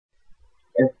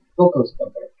Philco's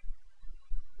company.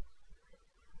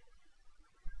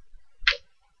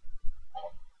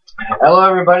 Hello,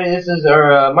 everybody. This is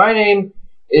my name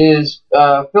is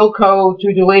Philco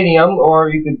Tutulanium, or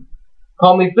you could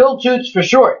call me Phil Tutes for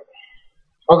short.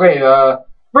 Okay.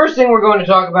 First thing we're going to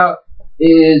talk about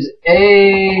is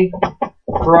A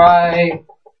Priori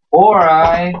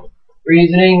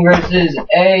reasoning versus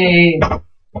A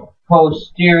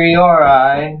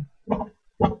Posteriori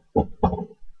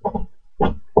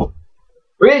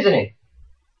reasoning.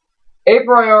 A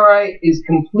priori is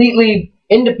completely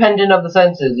independent of the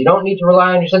senses. You don't need to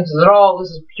rely on your senses at all. This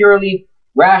is purely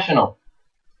rational.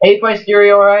 A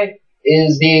posteriori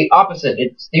is the opposite.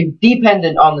 It's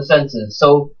dependent on the senses.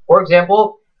 So, for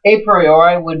example, a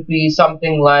priori would be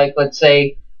something like, let's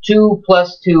say, 2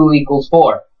 plus 2 equals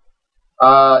 4.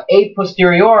 A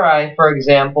posteriori, for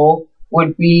example,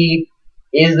 would be,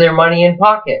 is there money in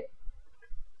pocket?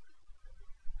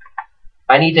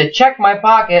 I need to check my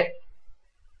pocket.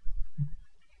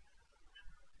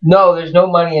 No, there's no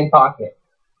money in pocket.